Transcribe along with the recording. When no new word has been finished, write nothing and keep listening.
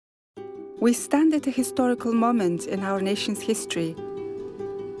We stand at a historical moment in our nation's history,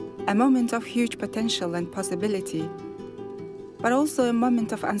 a moment of huge potential and possibility, but also a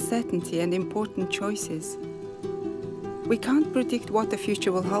moment of uncertainty and important choices. We can't predict what the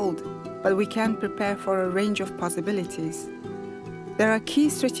future will hold, but we can prepare for a range of possibilities. There are key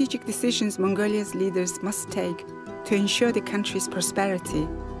strategic decisions Mongolia's leaders must take to ensure the country's prosperity.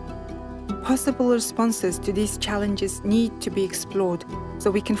 Possible responses to these challenges need to be explored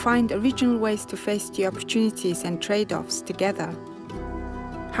so we can find original ways to face the opportunities and trade-offs together.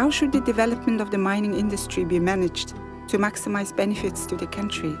 How should the development of the mining industry be managed to maximize benefits to the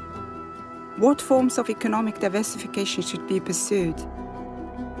country? What forms of economic diversification should be pursued?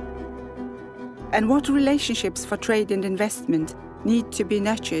 And what relationships for trade and investment need to be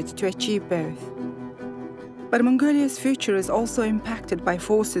nurtured to achieve both? But Mongolia's future is also impacted by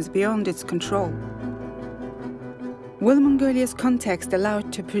forces beyond its control. Will Mongolia's context allow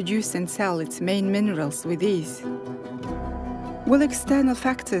it to produce and sell its main minerals with ease? Will external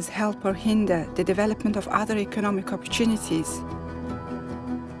factors help or hinder the development of other economic opportunities?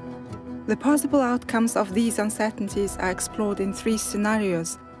 The possible outcomes of these uncertainties are explored in 3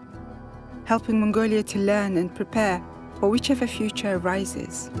 scenarios, helping Mongolia to learn and prepare for whichever future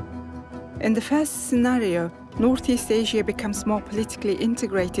arises. In the first scenario, Northeast Asia becomes more politically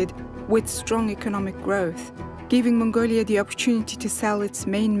integrated with strong economic growth, giving Mongolia the opportunity to sell its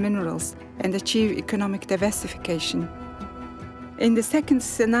main minerals and achieve economic diversification. In the second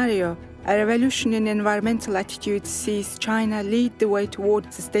scenario, a revolution in environmental attitudes sees China lead the way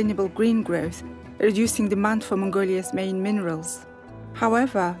toward sustainable green growth, reducing demand for Mongolia's main minerals.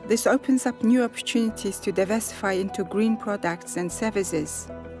 However, this opens up new opportunities to diversify into green products and services.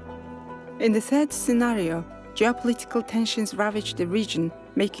 In the third scenario, geopolitical tensions ravage the region,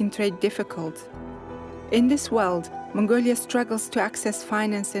 making trade difficult. In this world, Mongolia struggles to access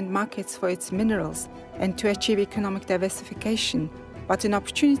finance and markets for its minerals and to achieve economic diversification, but an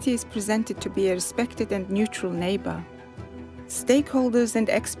opportunity is presented to be a respected and neutral neighbor. Stakeholders and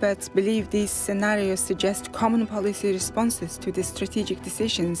experts believe these scenarios suggest common policy responses to the strategic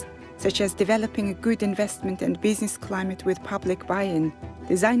decisions, such as developing a good investment and business climate with public buy-in,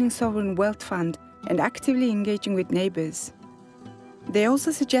 designing sovereign wealth fund, and actively engaging with neighbors. They also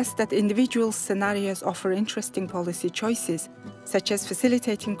suggest that individual scenarios offer interesting policy choices, such as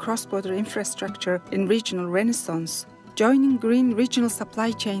facilitating cross-border infrastructure in regional renaissance, joining green regional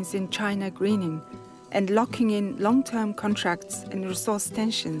supply chains in China greening, and locking in long-term contracts and resource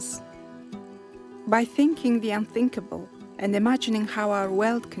tensions. By thinking the unthinkable and imagining how our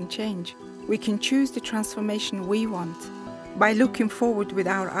world can change, we can choose the transformation we want. By looking forward with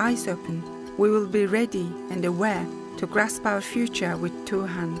our eyes open, we will be ready and aware to grasp our future with 2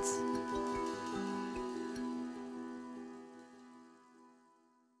 hands.